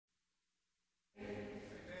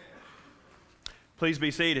Please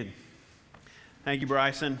be seated. Thank you,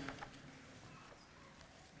 Bryson.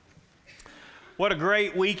 What a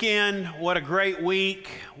great weekend. What a great week.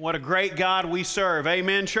 What a great God we serve.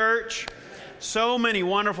 Amen, church? So many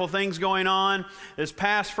wonderful things going on. This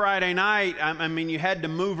past Friday night, I mean, you had to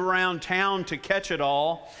move around town to catch it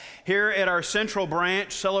all. Here at our Central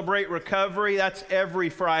Branch, Celebrate Recovery, that's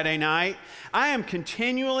every Friday night. I am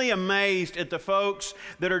continually amazed at the folks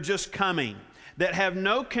that are just coming, that have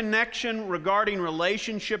no connection regarding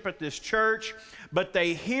relationship at this church, but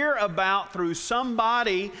they hear about through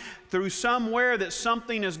somebody, through somewhere that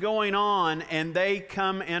something is going on, and they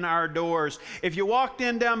come in our doors. If you walked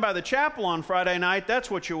in down by the chapel on Friday night, that's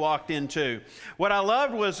what you walked into. What I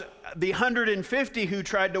loved was the 150 who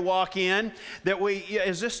tried to walk in,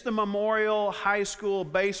 is this the Memorial High School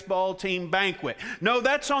baseball team banquet? No,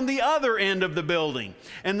 that's on the other end of the building.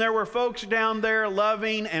 And there were folks down there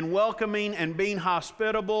loving and welcoming and being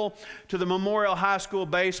hospitable to the Memorial High School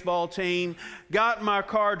baseball team. Got in my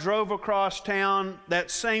car, drove across town. That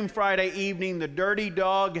same Friday evening, the Dirty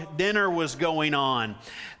Dog dinner was going on.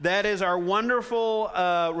 That is our wonderful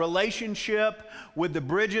relationship with the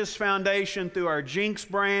Bridges Foundation through our Jinx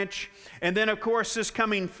branch. And then, of course, this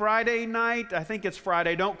coming Friday night, I think it's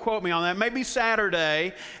Friday, don't quote me on that, maybe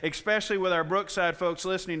Saturday, especially with our Brookside folks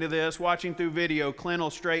listening to this, watching through video, Clint will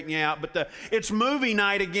straighten you out, but it's movie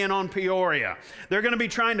night again on Peoria. They're going to be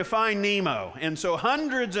trying to find Nemo, and so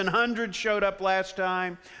hundreds and hundreds showed up last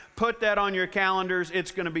time. Put that on your calendars.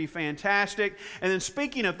 It's going to be fantastic. And then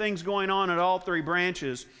speaking of things going on at all three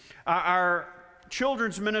branches, our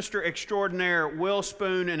children's minister extraordinaire, Will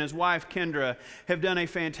Spoon, and his wife, Kendra, have done a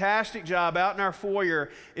fantastic job. Out in our foyer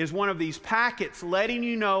is one of these packets letting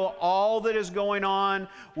you know all that is going on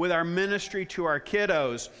with our ministry to our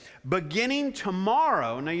kiddos. Beginning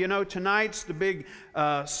tomorrow, now you know tonight's the big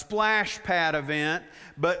splash pad event,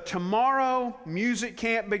 but tomorrow music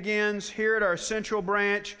camp begins here at our Central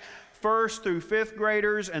Branch. 1st through 5th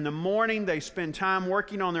graders. In the morning, they spend time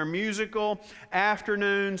working on their musical.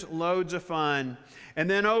 Afternoons, loads of fun. And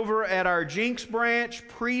then over at our Jinx branch,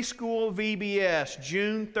 preschool VBS,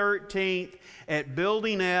 June 13th at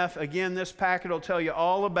Building F. Again, this packet will tell you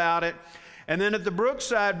all about it. And then at the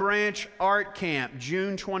Brookside branch, Art Camp,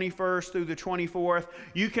 June 21st through the 24th.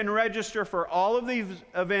 You can register for all of these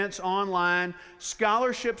events online.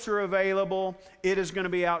 Scholarships are available. It is going to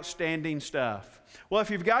be outstanding stuff. Well, if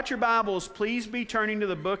you've got your Bibles, please be turning to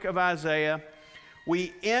the book of Isaiah.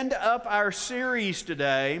 We end up our series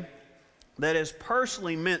today that has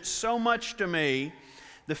personally meant so much to me.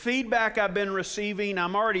 The feedback I've been receiving,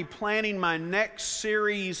 I'm already planning my next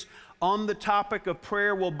series on the topic of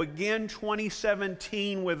prayer. We'll begin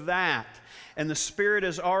 2017 with that. And the Spirit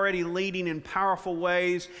is already leading in powerful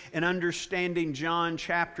ways in understanding John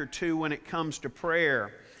chapter 2 when it comes to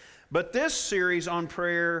prayer. But this series on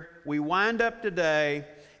prayer, we wind up today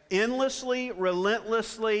endlessly,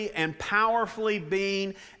 relentlessly, and powerfully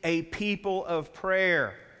being a people of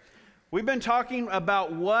prayer. We've been talking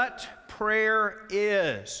about what prayer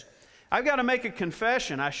is. I've got to make a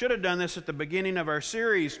confession. I should have done this at the beginning of our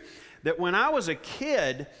series, that when I was a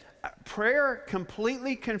kid, prayer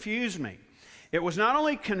completely confused me. It was not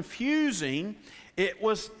only confusing, it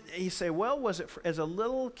was, you say, well, was it as a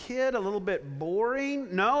little kid a little bit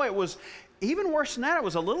boring? No, it was even worse than that. It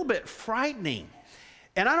was a little bit frightening.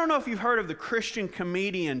 And I don't know if you've heard of the Christian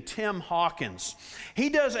comedian Tim Hawkins. He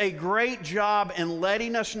does a great job in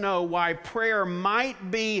letting us know why prayer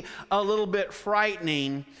might be a little bit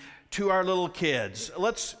frightening to our little kids.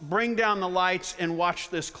 Let's bring down the lights and watch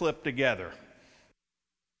this clip together.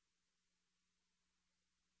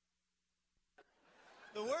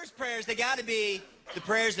 The worst prayers, they got to be the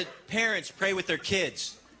prayers that parents pray with their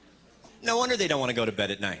kids. No wonder they don't want to go to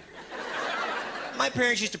bed at night. My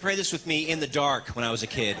parents used to pray this with me in the dark when I was a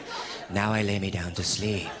kid. Now I lay me down to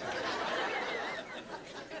sleep.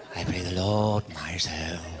 I pray the Lord my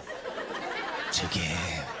soul to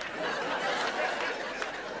give.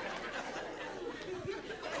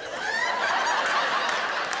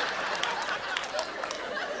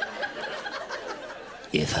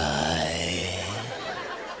 If I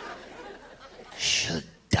should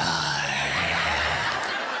die,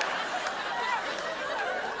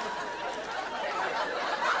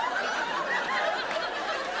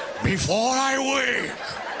 before I wake,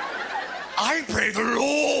 I pray the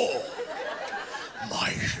Lord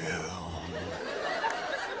my soul.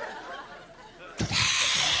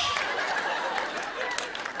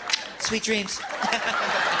 Sweet dreams.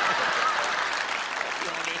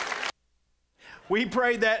 We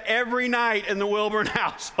prayed that every night in the Wilburn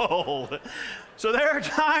household. So there are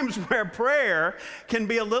times where prayer can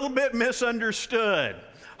be a little bit misunderstood.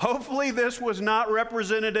 Hopefully this was not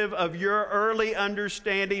representative of your early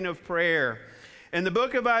understanding of prayer. In the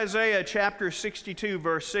book of Isaiah, chapter 62,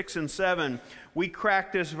 verse 6 and 7, we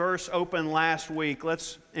cracked this verse open last week.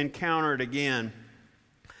 Let's encounter it again.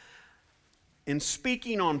 In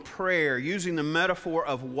speaking on prayer, using the metaphor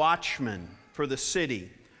of watchmen for the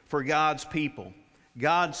city, for God's people,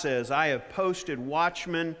 God says, I have posted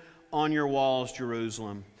watchmen on your walls,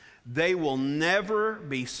 Jerusalem. They will never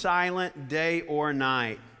be silent day or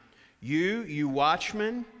night. You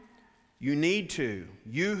watchmen, you need to.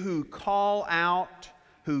 You who call out,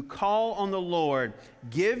 who call on the Lord,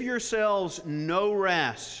 give yourselves no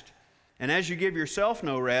rest. And as you give yourself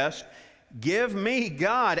no rest, give me,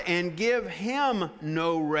 God, and give him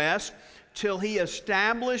no rest till he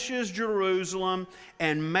establishes Jerusalem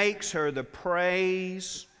and makes her the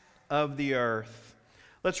praise of the earth.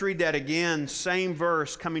 Let's read that again, same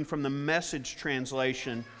verse coming from the Message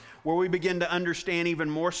translation, where we begin to understand even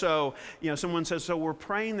more so. Someone says, so we're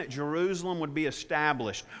praying that Jerusalem would be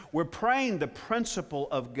established. We're praying the principle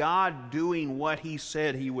of God doing what he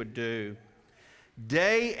said he would do.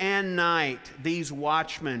 Day and night, these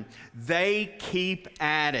watchmen, they keep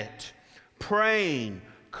at it, praying,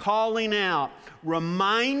 calling out,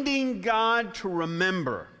 reminding God to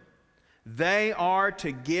remember. They are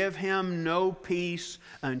to give him no peace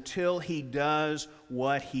until he does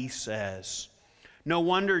what he says. No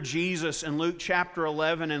wonder Jesus in Luke chapter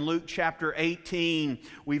 11 and Luke chapter 18,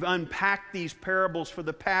 we've unpacked these parables for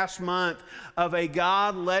the past month of a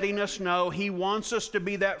God letting us know he wants us to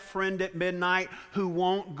be that friend at midnight who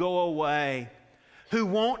won't go away, who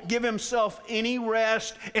won't give himself any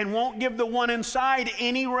rest and won't give the one inside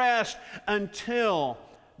any rest until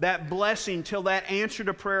that blessing, till that answer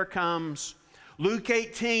to prayer comes. Luke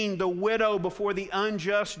 18, the widow before the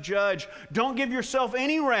unjust judge. Don't give yourself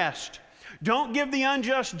any rest. Don't give the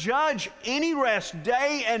unjust judge any rest.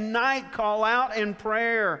 Day and night call out in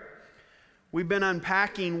prayer. We've been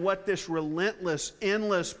unpacking what this relentless,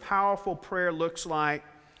 endless, powerful prayer looks like.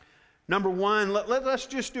 Number one, let's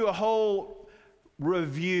just do a whole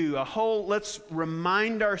review, let's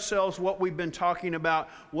remind ourselves what we've been talking about,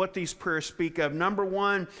 what these prayers speak of. Number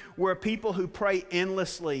one, we're a people who pray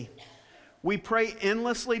endlessly. We pray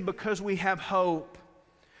endlessly because we have hope.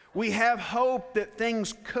 We have hope that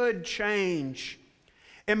things could change.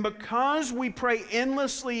 And because we pray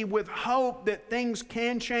endlessly with hope that things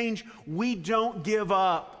can change, we don't give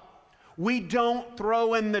up. We don't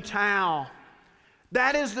throw in the towel.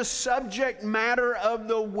 That is the subject matter of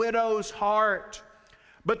the widow's heart.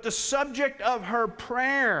 But the subject of her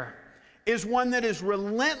prayer is one that is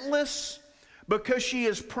relentless because she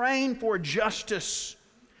is praying for justice.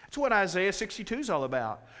 That's what Isaiah 62 is all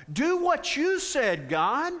about. Do what you said,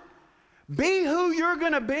 God. Be who you're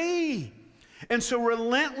going to be. And so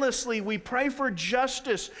relentlessly we pray for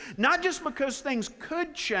justice, not just because things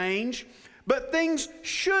could change, but things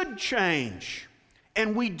should change.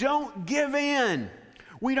 And we don't give in.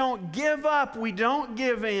 We don't give up. We don't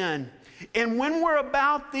give in. And when we're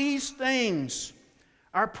about these things,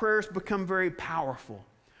 our prayers become very powerful.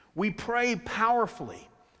 We pray powerfully.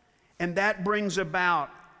 And that brings about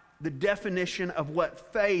the definition of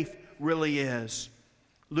what faith really is.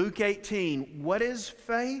 Luke 18, what is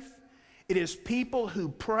faith? It is people who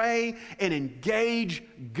pray and engage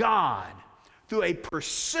God through a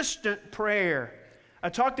persistent prayer. I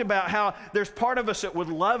talked about how there's part of us that would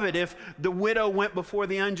love it if the widow went before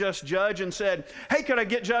the unjust judge and said, hey, could I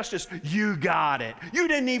get justice? You got it. You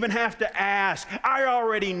didn't even have to ask. I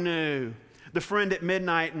already knew. The friend at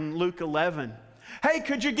midnight in Luke 11. Hey,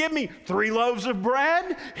 could you give me 3 loaves of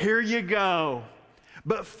bread? Here you go.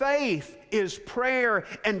 But faith is prayer,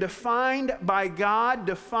 and defined by God,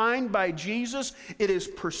 defined by Jesus, it is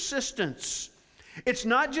persistence. It's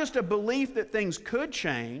not just a belief that things could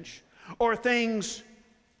change or things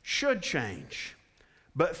should change,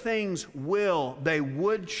 but things they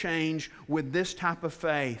would change with this type of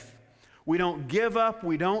faith. We don't give up,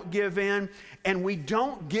 we don't give in, and we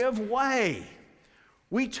don't give way.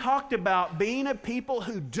 We talked about being a people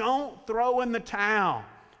who don't throw in the towel.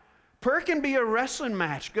 Prayer can be a wrestling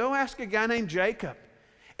match. Go ask a guy named Jacob.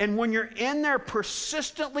 And when you're in there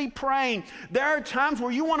persistently praying, there are times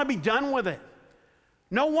where you want to be done with it.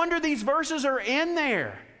 No wonder these verses are in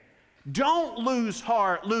there. Don't lose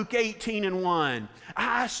heart, Luke 18 and 1.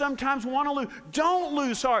 I sometimes want to lose. Don't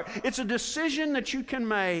lose heart. It's a decision that you can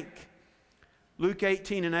make. Luke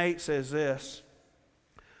 18 and 8 says this.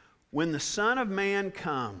 When the Son of Man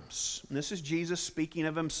comes, and this is Jesus speaking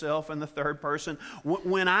of himself in the third person,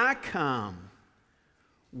 when I come,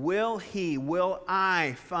 will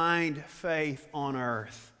I find faith on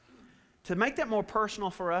earth? To make that more personal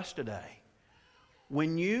for us today,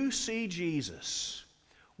 when you see Jesus,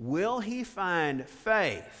 will he find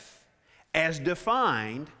faith as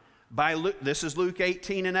defined by Luke? This is Luke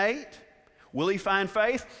 18:8. Will he find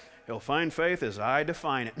faith? He'll find faith as I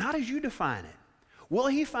define it, not as you define it. Will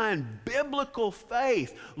he find biblical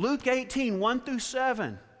faith? Luke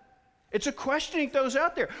 18:1-7. It's a question he throws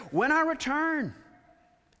out there. When I return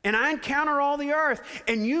and I encounter all the earth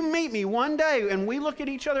and you meet me one day and we look at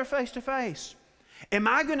each other face to face, am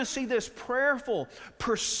I going to see this prayerful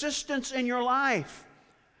persistence in your life?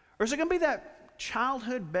 Or is it going to be that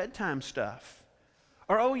childhood bedtime stuff?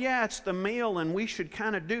 Or, oh yeah, it's the meal and we should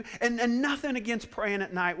kind of do, and nothing against praying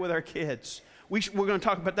at night with our kids. We're going to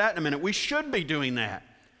talk about that in a minute. We should be doing that.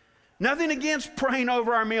 Nothing against praying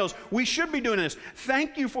over our meals. We should be doing this.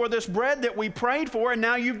 Thank you for this bread that we prayed for and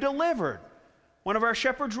now you've delivered. One of our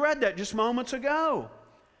shepherds read that just moments ago.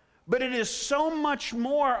 But it is so much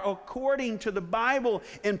more according to the Bible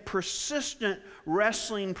in persistent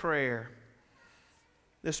wrestling prayer.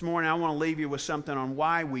 This morning I want to leave you with something on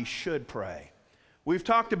why we should pray. We've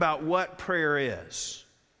talked about what prayer is.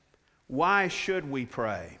 Why should we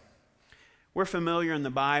pray? We're familiar in the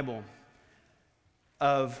Bible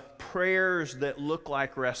of prayers that look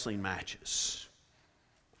like wrestling matches.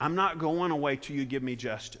 I'm not going away till you give me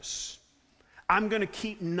justice. I'm going to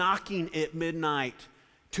keep knocking at midnight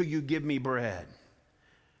till you give me bread.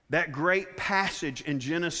 That great passage in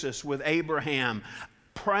Genesis with Abraham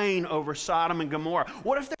praying over Sodom and Gomorrah.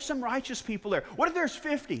 What if there's some righteous people there? What if there's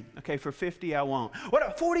 50? Okay, for 50 I won't. What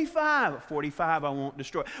if 45? 45 I won't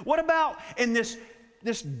destroy. What about in this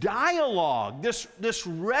dialogue, this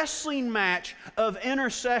wrestling match of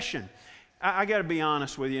intercession? I got to be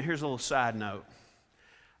honest with you. Here's a little side note.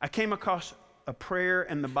 I came across a prayer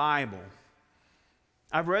in the Bible.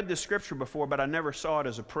 I've read this scripture before, but I never saw it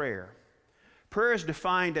as a prayer. Prayer is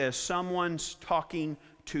defined as someone's talking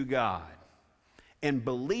to God and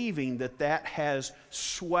believing that that has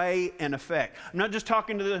sway and effect. I'm not just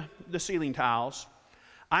talking to the ceiling tiles.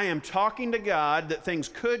 I am talking to God that things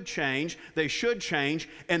could change, they should change,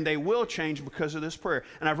 and they will change because of this prayer.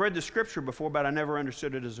 And I've read the scripture before, but I never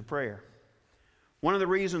understood it as a prayer. One of the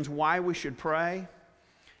reasons why we should pray,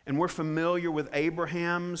 and we're familiar with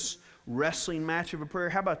Abraham's wrestling match of a prayer.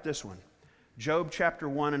 How about this one? Job chapter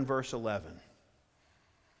 1 and verse 11.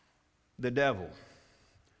 The devil,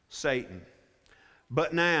 Satan.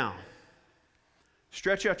 But now,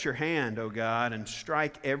 stretch out your hand, O God, and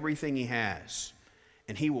strike everything he has.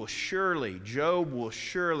 And he will surely, Job will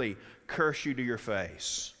surely curse you to your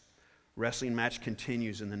face. Wrestling match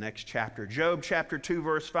continues in the next chapter. Job chapter 2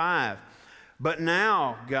 verse 5. But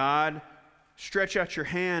now, God, stretch out your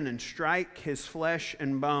hand and strike his flesh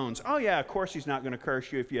and bones. Oh yeah, of course he's not going to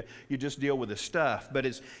curse you if you just deal with his stuff. But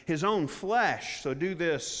it's his own flesh. So do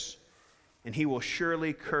this, and he will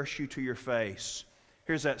surely curse you to your face.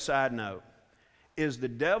 Here's that side note. Is the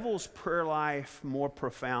devil's prayer life more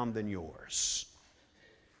profound than yours?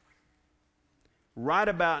 Right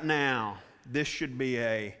about now, this should be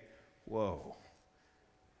a whoa.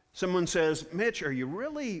 Someone says, Mitch, are you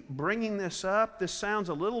really bringing this up? This sounds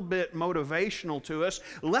a little bit motivational to us.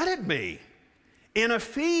 Let it be. In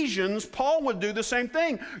Ephesians, Paul would do the same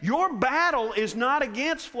thing. Your battle is not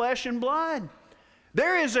against flesh and blood.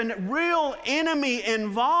 There is a real enemy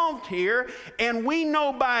involved here, and we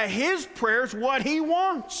know by his prayers what he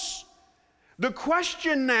wants. The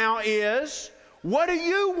question now is, what do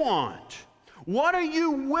you want? What are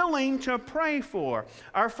you willing to pray for?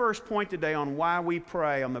 Our first point today on why we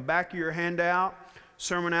pray, on the back of your handout,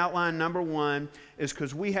 sermon outline number 1, is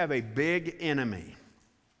because we have a big enemy.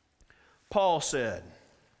 Paul said,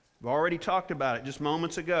 we've already talked about it just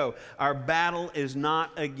moments ago, our battle is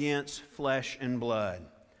not against flesh and blood.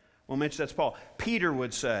 Well, Mitch, that's Paul. Peter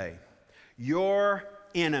would say, your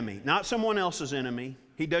enemy, not someone else's enemy.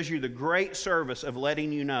 He does you the great service of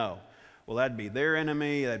letting you know. Well, that'd be their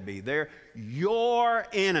enemy, that'd be your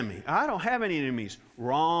enemy. I don't have any enemies.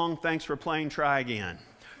 Wrong, thanks for playing try again.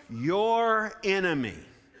 Your enemy.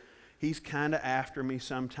 He's kind of after me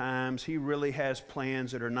sometimes. He really has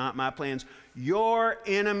plans that are not my plans. Your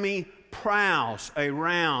enemy prowls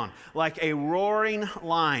around like a roaring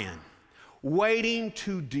lion, waiting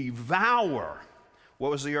to devour.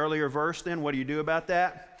 What was the earlier verse then? What do you do about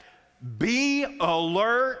that? Be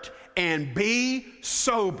alert and be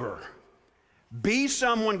sober. Be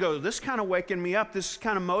someone goes, this is kind of waking me up. This is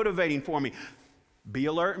kind of motivating for me. Be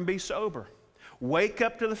alert and be sober. Wake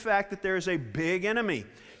up to the fact that there is a big enemy.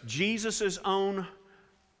 Jesus' own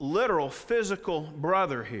literal physical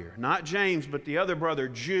brother here, not James, but the other brother,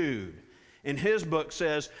 Jude, in his book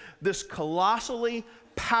says, this colossally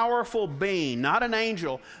powerful being, not an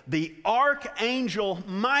angel, the archangel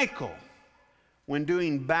Michael, when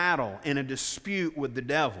doing battle in a dispute with the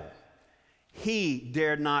devil, he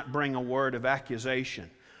dared not bring a word of accusation,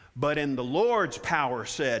 but in the Lord's power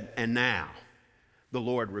said, "And now the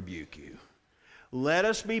Lord rebuke you." Let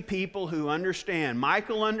us be people who understand.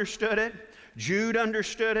 Michael understood it. Jude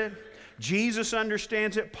understood it. Jesus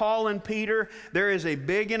understands it. Paul and Peter. There is a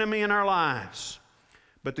big enemy in our lives.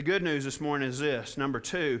 But the good news this morning is this. Number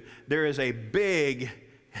two, there is a big,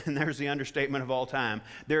 and there's the understatement of all time,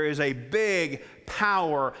 there is a big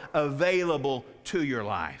power available to your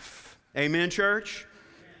life. Amen, church?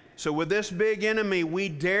 So with this big enemy, we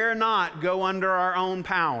dare not go under our own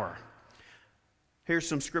power. Here's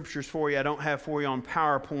some scriptures for you I don't have for you on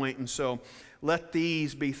PowerPoint, and so let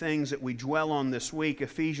these be things that we dwell on this week.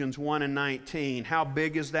 Ephesians 1:19. How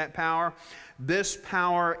big is that power? This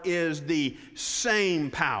power is the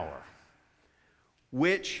same power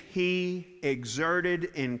which he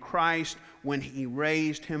exerted in Christ when he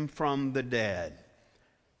raised him from the dead.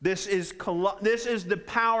 This is the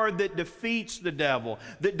power that defeats the devil,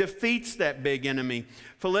 that defeats that big enemy.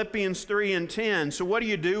 Philippians 3:10. So what do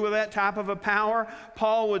you do with that type of a power?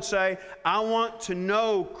 Paul would say, I want to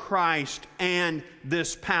know Christ and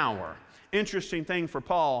this power. Interesting thing for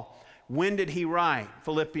Paul. When did he write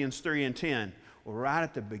Philippians 3:10? Well, right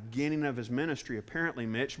at the beginning of his ministry, apparently,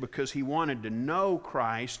 Mitch, because he wanted to know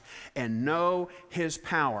Christ and know his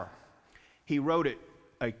power. He wrote it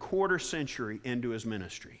a quarter century into his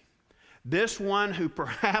ministry. This one who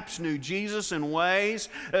perhaps knew Jesus in ways,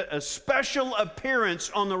 a special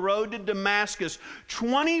appearance on the road to Damascus,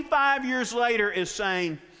 25 years later is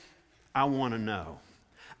saying, I want to know.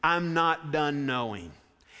 I'm not done knowing.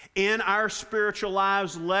 In our spiritual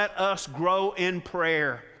lives, let us grow in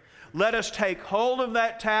prayer. Let us take hold of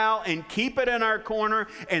that towel and keep it in our corner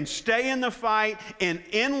and stay in the fight and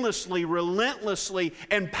endlessly, relentlessly,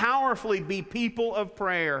 and powerfully be people of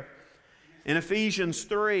prayer. In Ephesians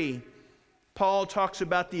 3, Paul talks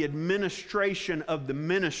about the administration of the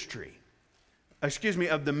mystery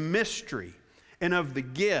and of the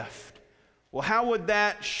gift. Well, how would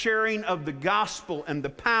that sharing of the gospel and the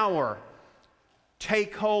power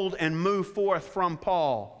take hold and move forth from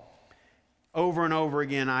Paul? Over and over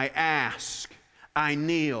again, I ask, I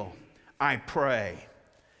kneel, I pray.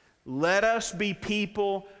 Let us be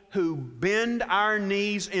people who bend our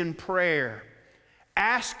knees in prayer,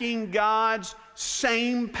 asking God's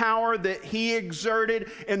same power that He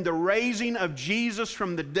exerted in the raising of Jesus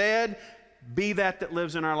from the dead, be that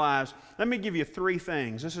lives in our lives. Let me give you three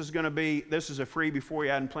things. This is a freebie for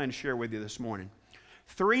you I hadn't planned to share with you this morning.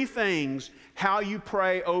 Three things how you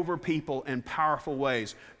pray over people in powerful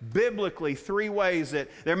ways. Biblically, three ways that,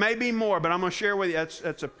 there may be more, but I'm going to share with you,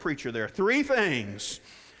 that's a preacher there. Three things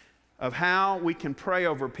of how we can pray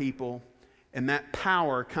over people and that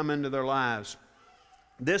power come into their lives.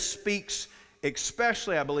 This speaks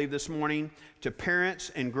especially, I believe, this morning to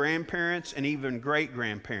parents and grandparents and even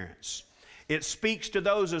great-grandparents. It speaks to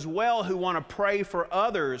those as well who want to pray for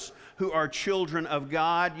others who are children of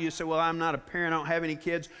God. You say, well, I'm not a parent, I don't have any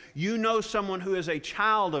kids. You know someone who is a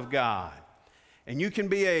child of God. And you can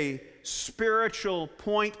be a spiritual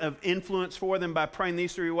point of influence for them by praying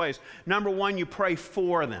these three ways. Number one, you pray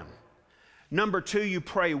for them. Number two, you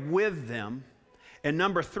pray with them. And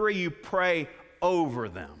number three, you pray over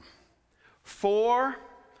them. For,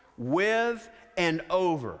 with, and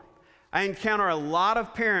over. I encounter a lot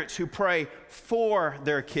of parents who pray for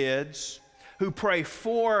their kids, who pray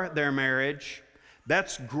for their marriage.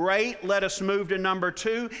 That's great. Let us move to number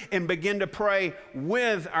two and begin to pray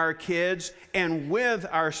with our kids and with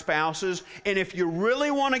our spouses. And if you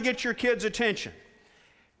really want to get your kids' attention,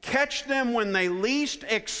 catch them when they least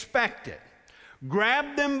expect it.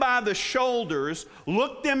 Grab them by the shoulders,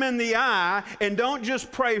 look them in the eye, and don't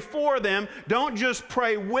just pray for them, don't just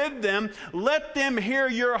pray with them. Let them hear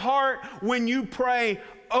your heart when you pray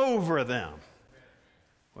over them.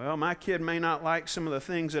 Well, my kid may not like some of the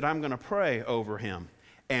things that I'm going to pray over him,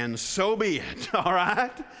 and so be it, all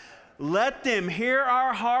right? Let them hear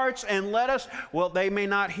our hearts and they may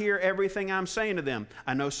not hear everything I'm saying to them.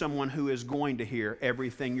 I know someone who is going to hear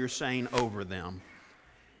everything you're saying over them.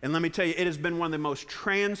 And let me tell you, it has been one of the most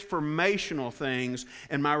transformational things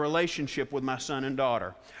in my relationship with my son and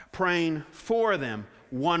daughter. Praying for them,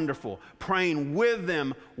 wonderful. Praying with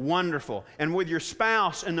them, wonderful. And with your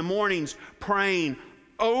spouse in the mornings, praying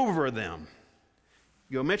over them.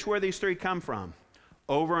 You go, Mitch, where do these three come from?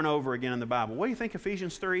 Over and over again in the Bible. What do you think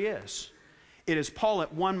Ephesians 3 is? It is Paul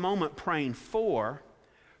at one moment praying for,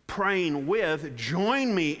 praying with,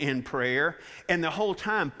 join me in prayer, and the whole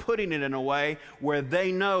time putting it in a way where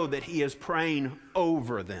they know that he is praying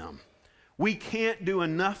over them. We can't do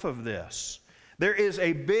enough of this. There is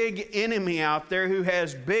a big enemy out there who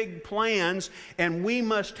has big plans, and we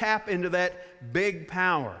must tap into that big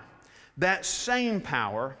power. That same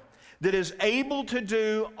power that is able to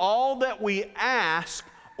do all that we ask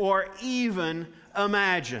or even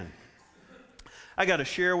imagine. I got to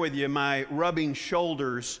share with you my rubbing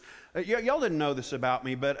shoulders. Y'all didn't know this about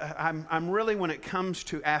me, but I'm really, when it comes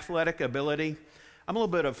to athletic ability, I'm a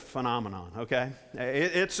little bit of a phenomenon, okay?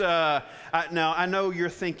 Now, I know you're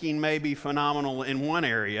thinking maybe phenomenal in one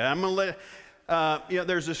area. I'm going to let,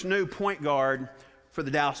 there's this new point guard for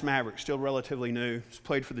the Dallas Mavericks, still relatively new. He's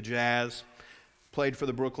played for the Jazz, played for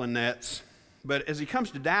the Brooklyn Nets. But as he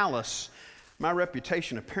comes to Dallas, my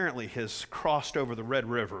reputation apparently has crossed over the Red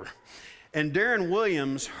River. And Darren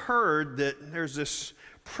Williams heard that there's this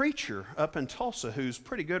preacher up in Tulsa who's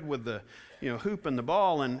pretty good with the hoop and the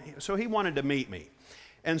ball, and so he wanted to meet me.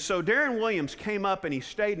 And so Darren Williams came up and he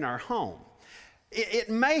stayed in our home. It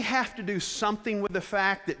may have to do something with the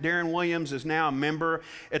fact that Darren Williams is now a member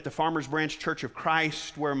at the Farmers Branch Church of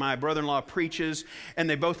Christ, where my brother-in-law preaches, and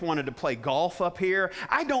they both wanted to play golf up here.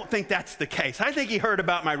 I don't think that's the case. I think he heard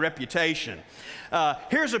about my reputation.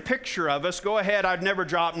 Here's a picture of us. Go ahead. I'd never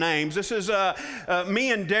drop names. This is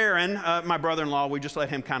me and Darren, my brother-in-law. We just let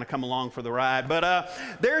him kind of come along for the ride. But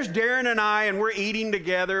there's Darren and I, and we're eating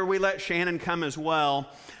together. We let Shannon come as well.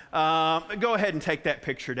 Go ahead and take that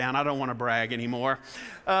picture down. I don't want to brag anymore.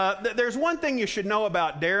 There's one thing you should know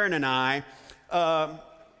about Darren and I.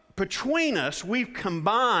 Between us, we've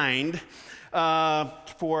combined there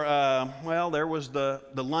was the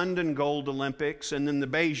London Gold Olympics and then the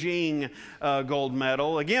Beijing gold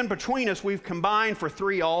medal. Again, between us, we've combined for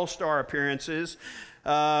 3 all-star appearances.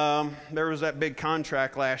 There was that big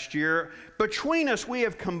contract last year. Between us, we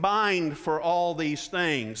have combined for all these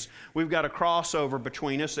things. We've got a crossover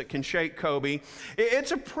between us that can shake Kobe.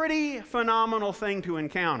 It's a pretty phenomenal thing to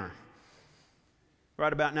encounter.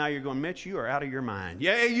 Right about now, you're going, Mitch, you are out of your mind.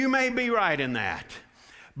 Yeah, you may be right in that.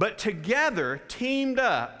 But together, teamed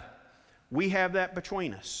up, we have that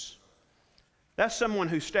between us. That's someone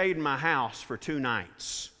who stayed in my house for 2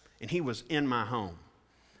 nights, and he was in my home.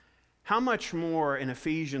 How much more in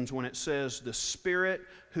Ephesians when it says the Spirit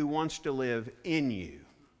who wants to live in you?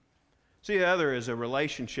 See, the other is a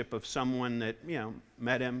relationship of someone that,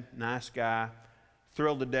 met him, nice guy,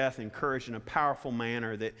 thrilled to death, encouraged in a powerful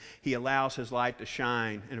manner that he allows his light to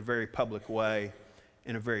shine in a very public way,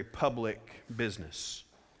 in a very public business.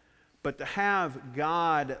 But to have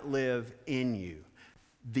God live in you,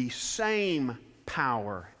 the same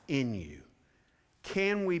power in you,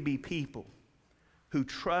 can we be people who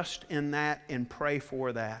trust in that and pray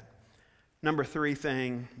for that? Number 3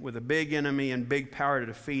 thing, with a big enemy and big power to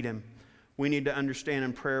defeat him, we need to understand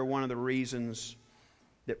in prayer one of the reasons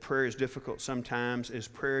that prayer is difficult sometimes is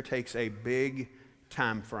prayer takes a big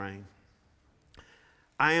time frame.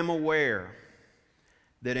 I am aware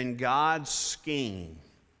that in God's scheme,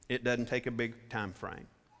 it doesn't take a big time frame.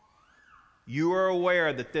 You are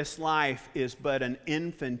aware that this life is but an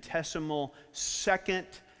infinitesimal second,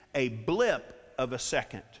 a blip of a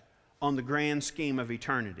second on the grand scheme of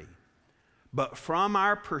eternity. But from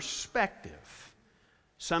our perspective,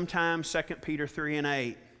 sometimes 2 Peter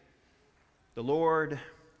 3:8, the Lord,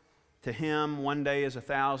 to him, one day is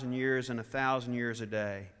 1,000 years and 1,000 years a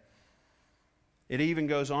day. It even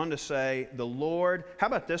goes on to say, the Lord, how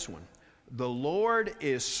about this one? The Lord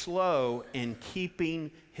is slow in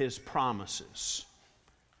keeping his promises.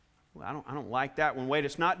 Well, I don't like that one. Wait,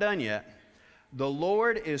 it's not done yet. The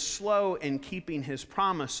Lord is slow in keeping his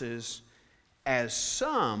promises, as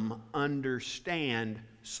some understand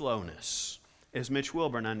slowness, as Mitch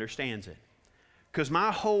Wilburn understands it. Because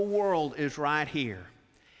my whole world is right here.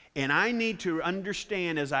 And I need to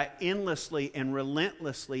understand as I endlessly and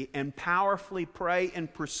relentlessly and powerfully pray in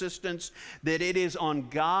persistence that it is on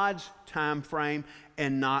God's time frame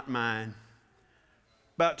and not mine.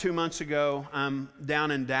 About 2 months ago, I'm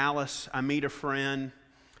down in Dallas. I meet a friend.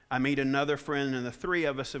 I meet another friend, and the 3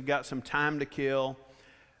 of us have got some time to kill.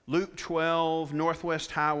 Loop 12,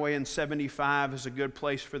 Northwest Highway, and 75 is a good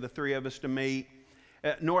place for the 3 of us to meet.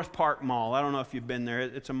 At North Park Mall, I don't know if you've been there.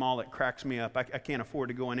 It's a mall that cracks me up. I can't afford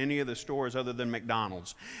to go in any of the stores other than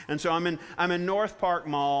McDonald's. And so I'm in North Park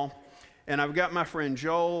Mall, and I've got my friend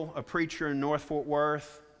Joel, a preacher in North Fort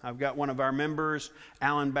Worth. I've got one of our members,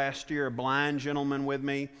 Alan Bastier, a blind gentleman with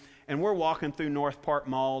me. And we're walking through North Park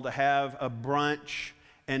Mall to have a brunch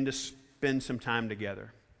and to spend some time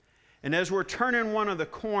together. And as we're turning one of the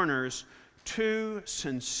corners, 2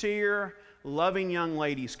 sincere, loving young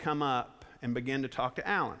ladies come up and begin to talk to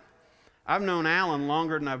Alan. I've known Alan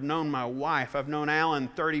longer than I've known my wife. I've known Alan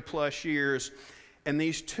 30 plus years. And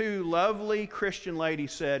these 2 lovely Christian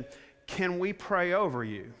ladies said, can we pray over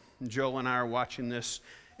you? And Joel and I are watching this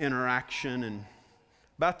interaction, and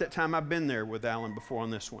about that time I've been there with Alan before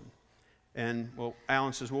on this one. And well,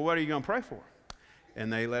 Alan says, well, what are you going to pray for?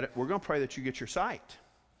 And we're going to pray that you get your sight.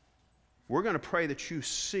 We're going to pray that you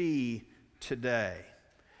see today.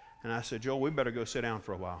 And I said, Joel, we better go sit down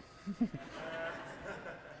for a while.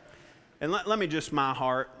 And let me just my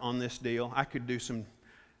heart on this deal. I could do some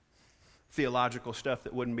theological stuff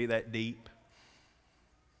that wouldn't be that deep.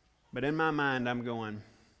 But in my mind, I'm going,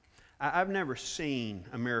 I've never seen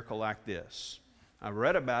a miracle like this. I've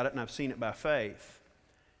read about it and I've seen it by faith.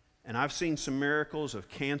 And I've seen some miracles of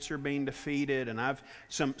cancer being defeated, and I've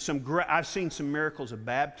seen some miracles of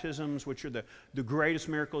baptisms, which are the greatest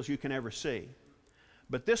miracles you can ever see.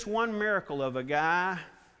 But this one miracle of a guy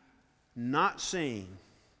not seeing,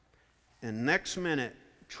 and next minute,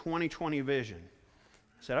 20/20 vision.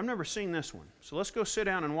 I said, I've never seen this one. So let's go sit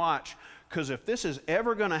down and watch, because if this is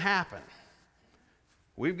ever going to happen,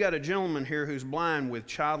 we've got a gentleman here who's blind with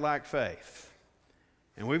childlike faith.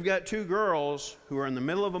 And we've got two girls who are in the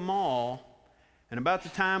middle of a mall, and about the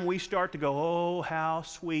time we start to go, oh, how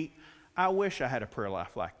sweet, I wish I had a prayer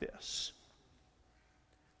life like this.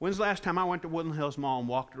 When's the last time I went to Woodland Hills Mall and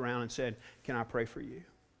walked around and said, can I pray for you?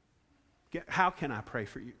 How can I pray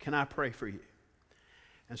for you? Can I pray for you?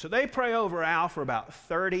 And so they pray over Al for about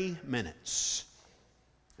 30 minutes.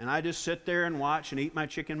 And I just sit there and watch and eat my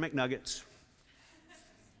chicken McNuggets.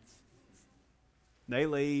 They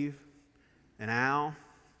leave, and Al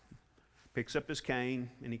picks up his cane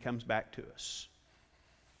and he comes back to us.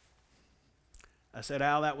 I said,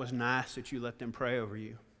 Al, that was nice that you let them pray over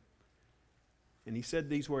you. And he said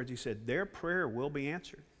these words. He said, their prayer will be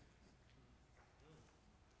answered.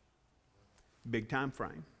 Big time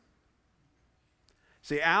frame.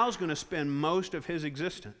 See, Al's going to spend most of his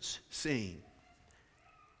existence seeing.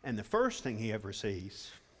 And the first thing he ever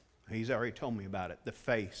sees, he's already told me about it, the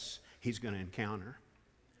face he's going to encounter.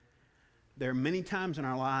 There are many times in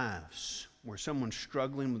our lives where someone's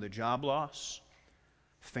struggling with a job loss,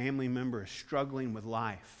 family member is struggling with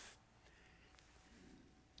life.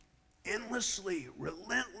 Endlessly,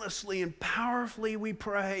 relentlessly, and powerfully we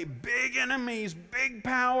pray. Big enemies, big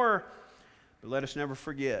power. But let us never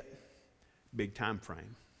forget, big time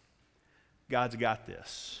frame. God's got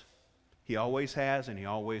this. He always has and He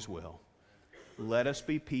always will. Let us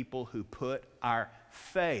be people who put our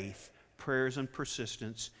faith, prayers, and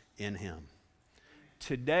persistence in Him.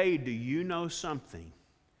 Today, do you know something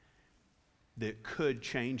that could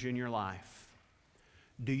change in your life?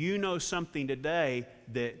 Do you know something today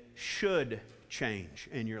that should change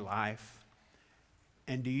in your life?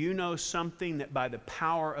 And do you know something that by the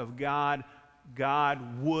power of God,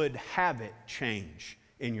 God would have it change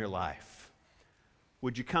in your life?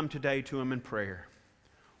 Would you come today to Him in prayer?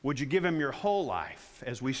 Would you give Him your whole life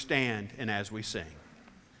as we stand and as we sing?